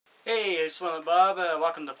Hey, it's Swilling Bob.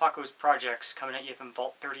 Welcome to Paco's Projects, coming at you from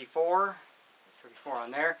Vault 34. 34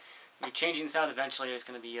 on there. We'll be changing this out eventually. It's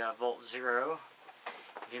going to be Vault 0.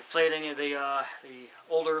 If you've played any of the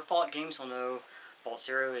older Fallout games, you'll know Vault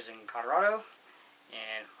 0 is in Colorado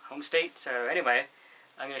and home state. So anyway,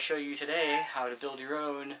 I'm going to show you today how to build your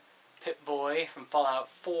own Pip-boy from Fallout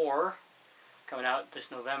 4, coming out this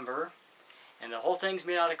November. And the whole thing's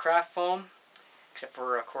made out of craft foam, except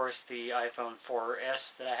for, of course, the iPhone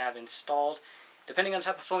 4S that I have installed. Depending on the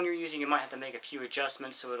type of phone you're using, you might have to make a few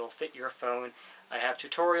adjustments so it'll fit your phone. I have a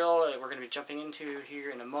tutorial that we're going to be jumping into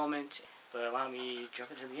here in a moment, but allow me to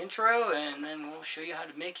jump into the intro, and then we'll show you how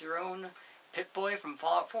to make your own Pip-boy from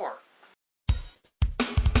Fallout 4.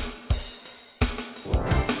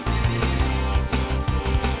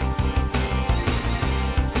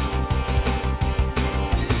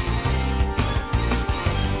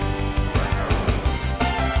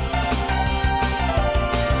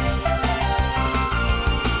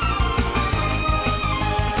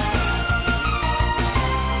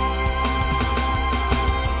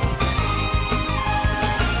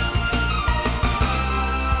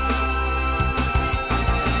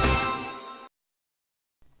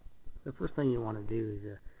 The first thing you want to do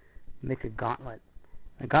is make a gauntlet.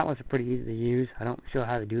 The gauntlets are pretty easy to use. I don't show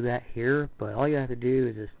how to do that here, but all you have to do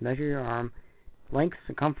is just measure your arm length,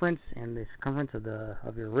 circumference, and the circumference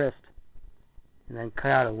of your wrist, and then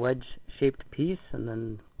cut out a wedge-shaped piece, and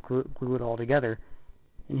then glue it all together.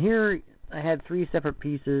 And here I had 3 separate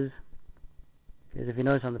pieces, because if you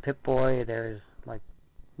notice on the Pip-boy, there's like,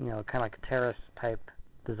 kind of like a terrace type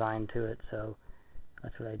design to it. So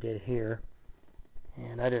that's what I did here,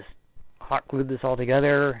 and I just hot glued this all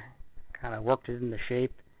together, kind of worked it into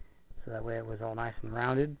shape so that way it was all nice and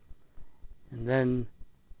rounded. And then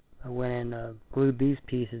I went and glued these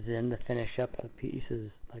pieces in to finish up the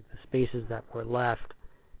pieces, like the spaces that were left.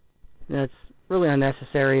 And it's really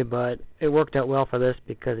unnecessary, but it worked out well for this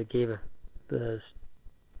because it gave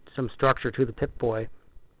some structure to the Pip-boy,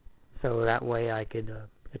 so that way I could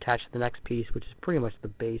attach the next piece, which is pretty much the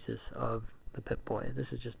basis of the Pip-boy. This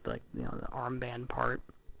is just like, the armband part.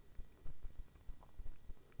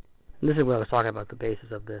 And this is what I was talking about, the basis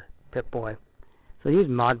of the Pip-boy. So I used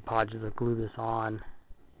Mod Podge to glue this on,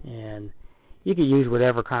 and you could use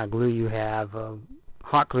whatever kind of glue you have.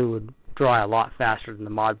 Hot glue would dry a lot faster than the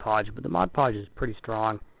Mod Podge, but the Mod Podge is pretty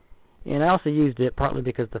strong. And I also used it partly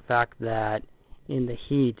because of the fact that in the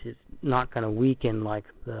heat it's not going to weaken like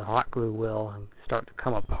the hot glue will and start to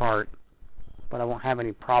come apart. But I won't have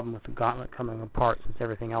any problem with the gauntlet coming apart since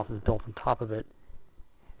everything else is built on top of it.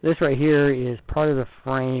 This right here is part of the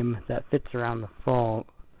frame that fits around the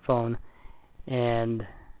phone, and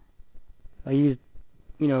I used,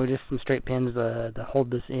 just some straight pins to hold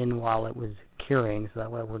this in while it was curing, so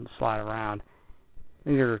that way it wouldn't slide around.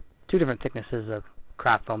 These are 2 different thicknesses of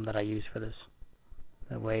craft foam that I use for this.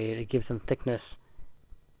 That way it gives some thickness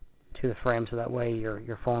to the frame, so that way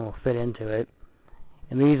your phone will fit into it.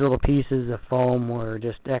 And these little pieces of foam were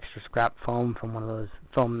just extra scrap foam from one of those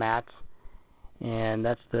foam mats. And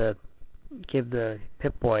that's to give the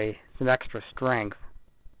Pip-boy some extra strength.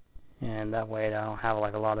 And that way I don't have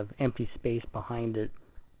like a lot of empty space behind it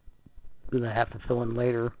that I have to fill in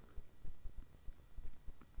later.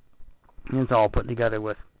 And it's all put together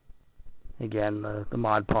with, again, the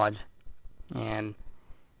Mod Podge. And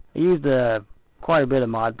I used quite a bit of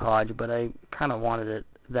Mod Podge, but I kind of wanted it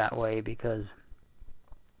that way because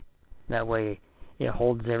that way it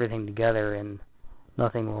holds everything together and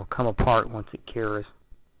nothing will come apart once it cures.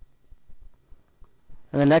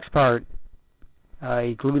 And the next part,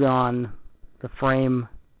 I glued on the frame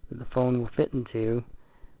that the phone will fit into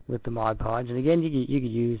with the Mod Podge. And again, you could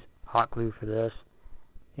use hot glue for this.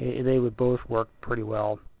 They would both work pretty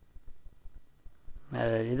well.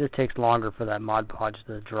 It just takes longer for that Mod Podge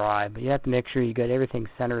to dry, but you have to make sure you got everything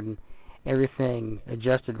centered and everything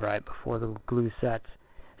adjusted right before the glue sets.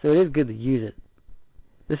 So it is good to use it.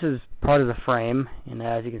 This is part of the frame, and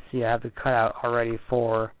as you can see, I have the cutout already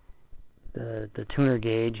for the tuner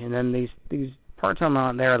gauge. And then these parts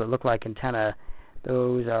on there that look like antenna,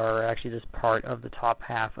 those are actually just part of the top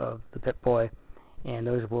half of the Pip-boy, and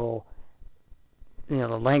those will, the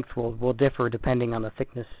length will differ depending on the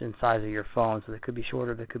thickness and size of your phone. So they could be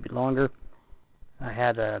shorter, they could be longer. I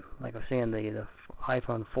had, like I was saying, the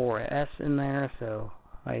iPhone 4S in there, so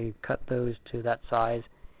I cut those to that size.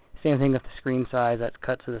 Same thing with the screen size, that's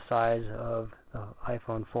cut to the size of the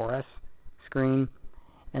iPhone 4S screen.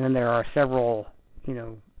 And then there are several,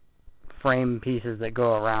 frame pieces that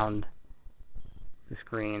go around the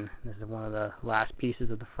screen. This is one of the last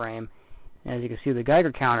pieces of the frame. And as you can see, the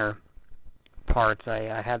Geiger counter parts,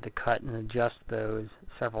 I had to cut and adjust those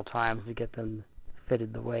several times to get them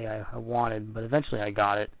fitted the way I wanted, but eventually I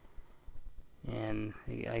got it, and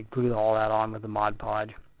I glued all that on with the Mod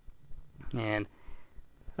Podge. And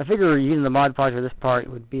I figure using the Mod Podge for this part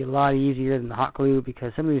would be a lot easier than the hot glue,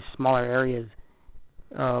 because some of these smaller areas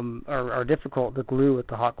are difficult to glue with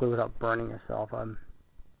the hot glue without burning yourself.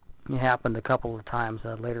 It happened a couple of times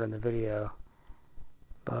later in the video,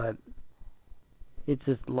 but it's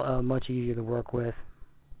just much easier to work with.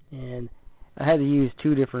 And I had to use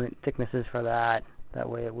 2 different thicknesses for that. That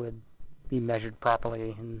way it would be measured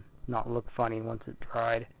properly and not look funny once it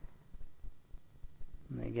dried.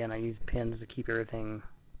 And again, I use pins to keep everything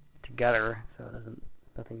together so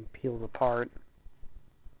nothing peels apart.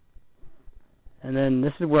 And then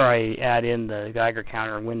this is where I add in the Geiger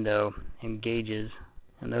counter window and gauges,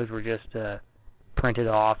 and those were just printed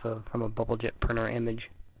off from a bubble jet printer image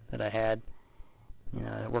that I had.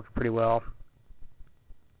 It worked pretty well.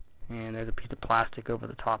 And there's a piece of plastic over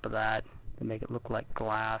the top of that to make it look like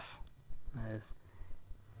glass. I just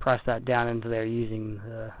pressed that down into there using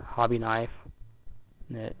the hobby knife,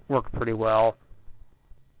 and it worked pretty well.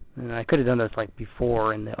 And I could have done this like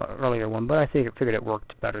before in the earlier one, but I figured it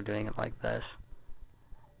worked better doing it like this.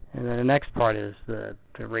 And then the next part is the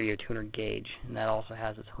radio tuner gauge, and that also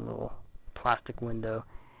has its little plastic window.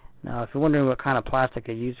 Now, if you're wondering what kind of plastic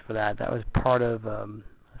I used for that, that was part of a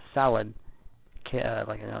salad,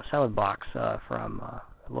 salad box from a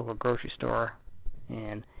local grocery store,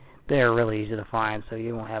 and they're really easy to find, so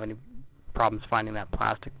you won't have any problems finding that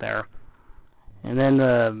plastic there. And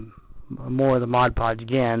then more of the Mod Podge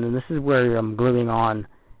again, and this is where I'm gluing on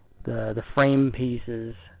the frame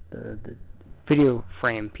pieces, the video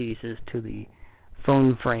frame pieces to the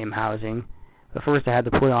phone frame housing. But first I had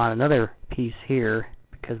to put on another piece here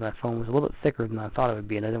because my phone was a little bit thicker than I thought it would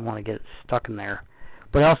be, and I didn't want to get it stuck in there.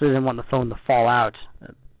 But I also didn't want the phone to fall out.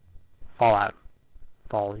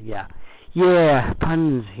 Yeah,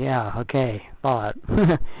 puns, yeah, okay, fall out.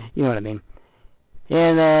 You know what I mean.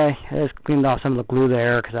 And I just cleaned off some of the glue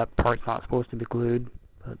there because that part's not supposed to be glued,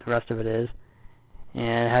 but the rest of it is.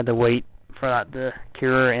 And I had to wait for that to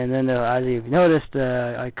cure. And then, as you've noticed,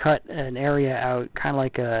 I cut an area out, kind of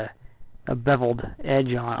like a beveled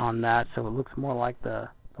edge on that, so it looks more like the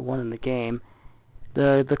one in the game.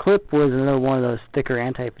 The clip was another one of those thicker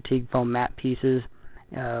anti-fatigue foam matte pieces,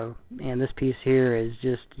 and this piece here is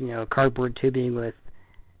just cardboard tubing with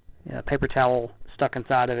paper towel stuck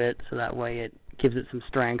inside of it, so that way it gives it some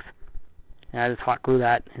strength. And I just hot glue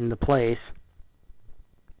that into place,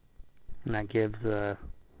 and that gives the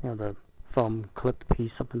foam clip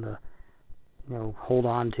piece something to hold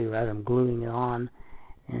on to as I'm gluing it on.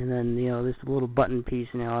 And then this little button piece,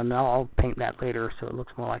 and I'll paint that later so it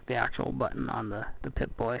looks more like the actual button on the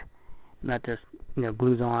Pip-boy. And that just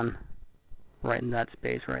glues on right in that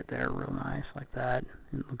space right there, real nice like that.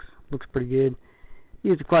 And it looks pretty good.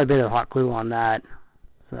 Used quite a bit of hot glue on that,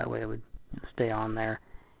 so that way it would stay on there.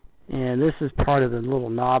 And this is part of the little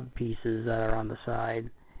knob pieces that are on the side.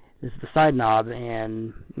 This is the side knob,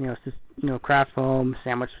 and it's just craft foam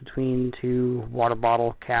sandwiched between 2 water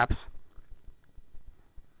bottle caps.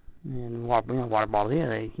 And water bottles,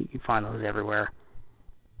 you can find those everywhere.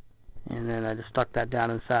 And then I just stuck that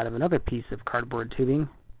down inside of another piece of cardboard tubing,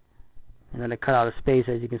 and then I cut out a space,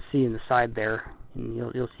 as you can see in the side there, and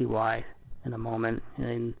you'll see why in a moment.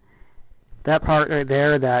 And that part right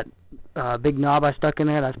there, that big knob I stuck in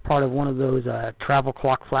there, that's part of one of those travel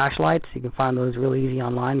clock flashlights. You can find those really easy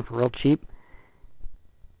online for real cheap.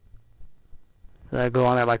 So I go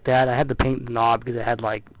on there like that. I had to paint the knob because it had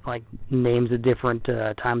like names of different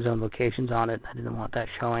time zone locations on it. I didn't want that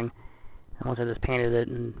showing. And once I just painted it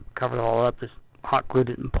and covered it all up, just hot glued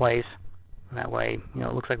it in place. And that way,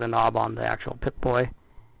 it looks like the knob on the actual Pip-boy.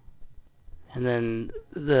 And then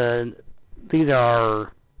these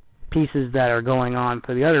are pieces that are going on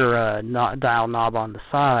for the other dial knob on the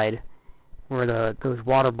side, where those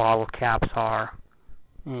water bottle caps are.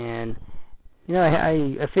 And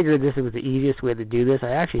I figured this was the easiest way to do this.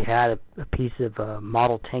 I actually had a piece of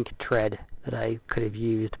model tank tread that I could have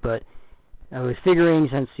used, but I was figuring,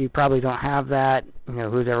 since you probably don't have that,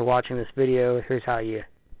 who's ever watching this video, here's how you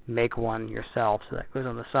make one yourself. So that goes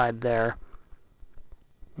on the side there.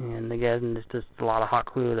 And again, it's just a lot of hot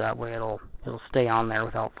glue. That way it'll stay on there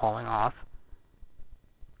without falling off.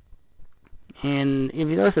 And if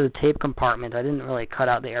you notice the tape compartment, I didn't really cut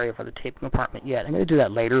out the area for the tape compartment yet. I'm going to do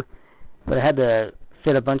that later. But I had to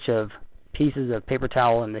fit a bunch of pieces of paper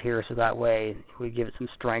towel into here, so that way we give it some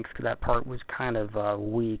strength, because that part was kind of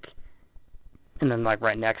weak. And then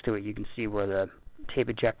right next to it, you can see where the tape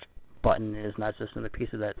eject button is, and that's just another piece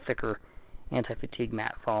of that thicker anti-fatigue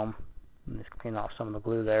matte foam. And just clean off some of the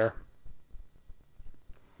glue there.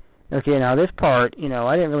 Okay, now this part,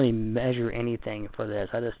 I didn't really measure anything for this.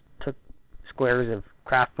 I just took squares of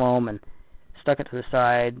craft foam and stuck it to the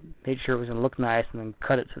side, made sure it was going to look nice, and then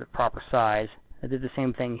cut it to the proper size. I did the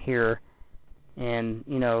same thing here. And,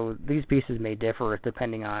 these pieces may differ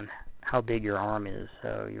depending on how big your arm is.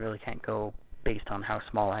 So you really can't go based on how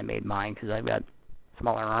small I made mine because I've got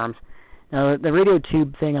smaller arms. Now, the radio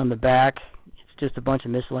tube thing on the back, it's just a bunch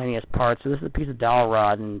of miscellaneous parts. So this is a piece of dowel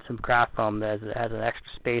rod and some craft foam that has an extra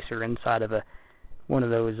spacer inside of one of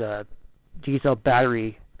those G-cell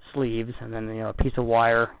battery sleeves, and then, a piece of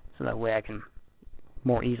wire so that way I can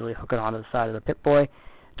more easily hook it onto the side of the Pip-boy.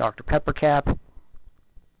 Dr. Pepper cap.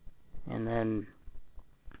 And then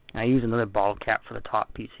I use another bottle cap for the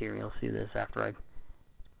top piece here. You'll see this after I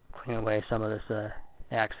clean away some of this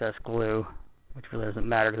excess glue, which really doesn't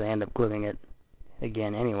matter because I end up gluing it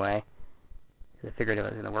again anyway. I figured it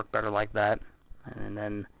was going to work better like that. And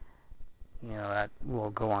then, that will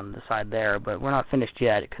go on the side there. But we're not finished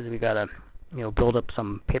yet because we got to, build up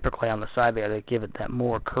some paper clay on the side there to give it that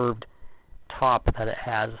more curved top that it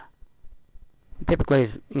has. Paper clay is,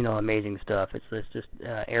 amazing stuff. It's just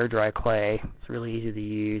air dry clay. It's really easy to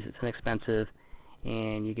use. It's inexpensive,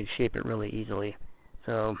 and you can shape it really easily.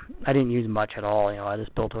 So I didn't use much at all. I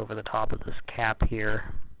just built over the top of this cap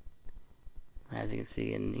here, as you can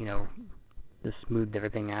see, and just smoothed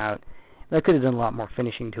everything out. I could have done a lot more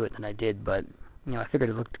finishing to it than I did, but I figured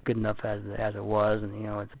it looked good enough as it was, and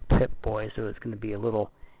it's a Pip-boy, so it's going to be a little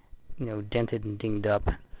dented and dinged up,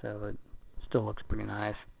 so it still looks pretty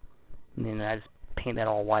nice. And then I just paint that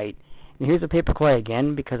all white. And here's the paper clay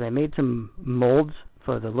again because I made some molds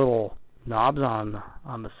for the little knobs on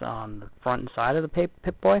the front and side of the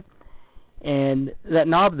Pip-boy. And that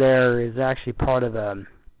knob there is actually part of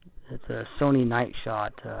it's a Sony Night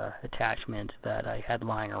Shot attachment that I had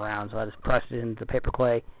lying around. So I just pressed it into paper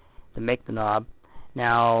clay to make the knob.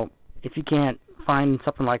 Now, if you can't find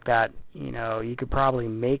something like that, you could probably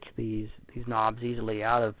make these knobs easily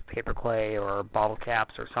out of paper clay or bottle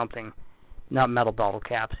caps or something. Not metal bottle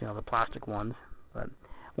caps, the plastic ones. But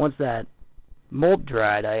once that mold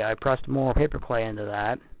dried, I pressed more paper clay into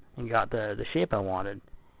that and got the shape I wanted.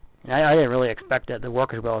 And I didn't really expect that to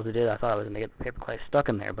work as well as it did. I thought I was going to get the paper clay stuck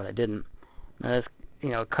in there, but I didn't. And I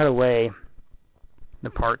just, cut away the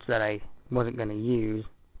parts that I wasn't going to use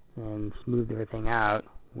and smoothed everything out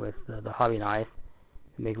with the hobby knife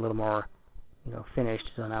to make it a little more, finished.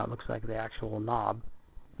 So now it looks like the actual knob.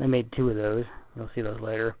 I made 2 of those. You'll see those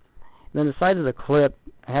later. And then the sides of the clip,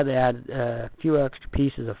 I had to add a few extra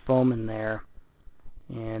pieces of foam in there.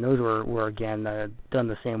 And those were again, done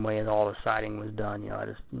the same way as all the siding was done. I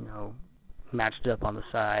just, matched it up on the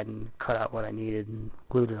side and cut out what I needed and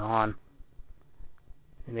glued it on.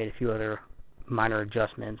 I made a few other minor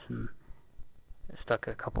adjustments and stuck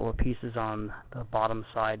a couple of pieces on the bottom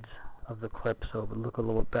sides of the clip so it would look a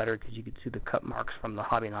little bit better because you could see the cut marks from the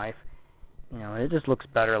hobby knife. And it just looks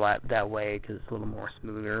better that way because it's a little more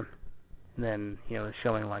smoother than,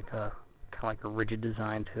 showing like kind of like a rigid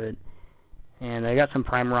design to it. And I got some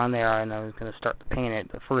primer on there, and I was going to start to paint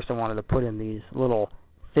it. But first I wanted to put in these little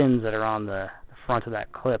fins that are on the front of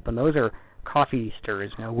that clip. And those are coffee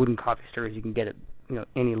stirrers, wooden coffee stirrers you can get at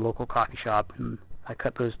any local coffee shop. And I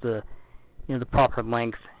cut those to the proper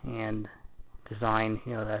length and design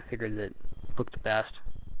that I figured that looked best.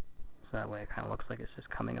 So that way it kind of looks like it's just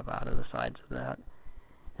coming up out of the sides of that.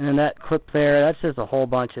 And then that clip there, that's just a whole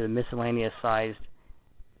bunch of miscellaneous sized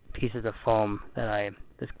pieces of foam that I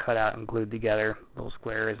just cut out and glued together, little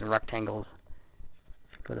squares and rectangles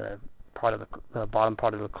for the part of the bottom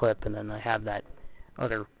part of the clip, and then I have that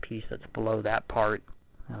other piece that's below that part.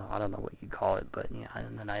 I don't know what you call it, but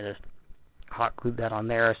and then I just hot glued that on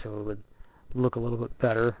there so it would look a little bit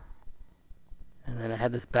better. And then I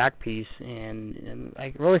had this back piece, and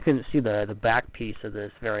I really couldn't see the back piece of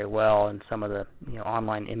this very well in some of the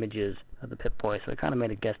online images of the Pip-boy, so I kind of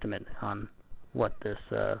made a guesstimate on what this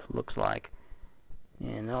looks like.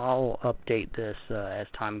 And I'll update this as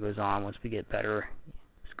time goes on once we get better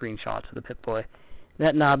screenshots of the Pip-boy.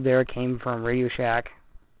 That knob there came from Radio Shack,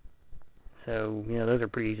 so those are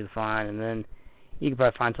pretty easy to find. And then you can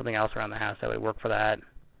probably find something else around the house that would work for that.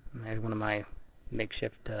 And there's one of my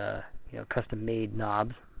makeshift custom-made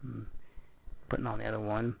knobs. Putting on the other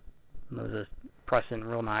one. And those are pressed in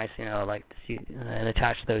real nice, I like to see, and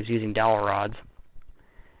attach those using dowel rods.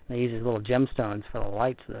 And I use these little gemstones for the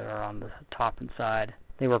lights that are on the top and side.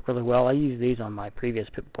 They work really well. I used these on my previous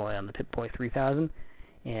Pip-boy, on the Pip-boy 3000,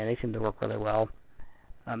 and they seem to work really well.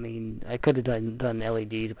 I mean, I could have done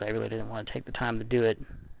LEDs, but I really didn't want to take the time to do it.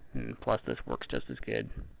 And plus, this works just as good.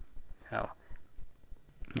 So,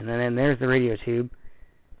 And then there's the radio tube.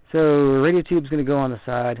 So the radio tube's going to go on the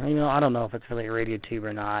side. I don't know if it's really a radio tube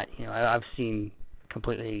or not. I've seen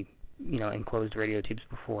completely, enclosed radio tubes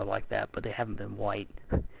before like that, but they haven't been white.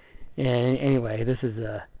 And anyway, this is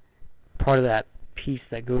a part of that piece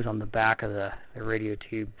that goes on the back of the radio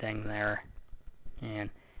tube thing there. And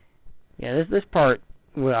yeah, this part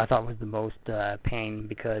I thought was the most pain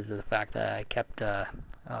because of the fact that I kept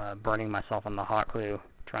burning myself on the hot glue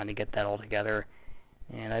trying to get that all together.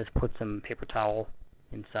 And I just put some paper towel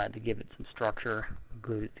inside to give it some structure,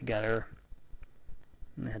 glued it together.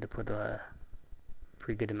 And I had to put a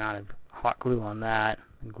pretty good amount of hot glue on that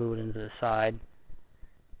and glue it into the side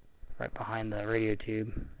right behind the radio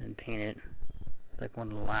tube and paint it. It's like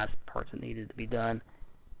one of the last parts that needed to be done.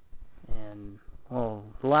 And well,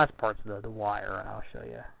 the last part's the wire, and I'll show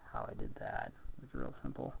you how I did that. It's real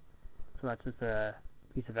simple. So that's just a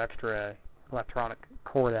piece of extra electronic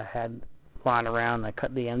cord I had lying around. I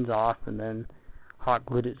cut the ends off and then hot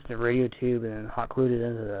glued it to the radio tube and then hot glued it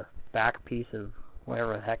into the back piece of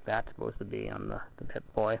whatever the heck that's supposed to be on the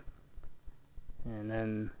Pip-boy. And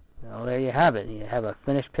then, there you have it. You have a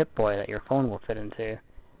finished Pip-boy that your phone will fit into.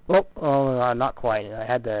 Well, not quite.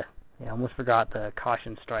 I almost forgot the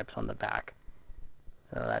caution stripes on the back.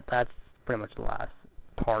 So that's pretty much the last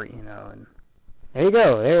part, and there you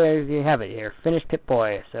go. There you have it. Your finished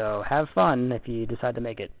Pip-boy. So have fun if you decide to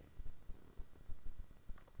make it.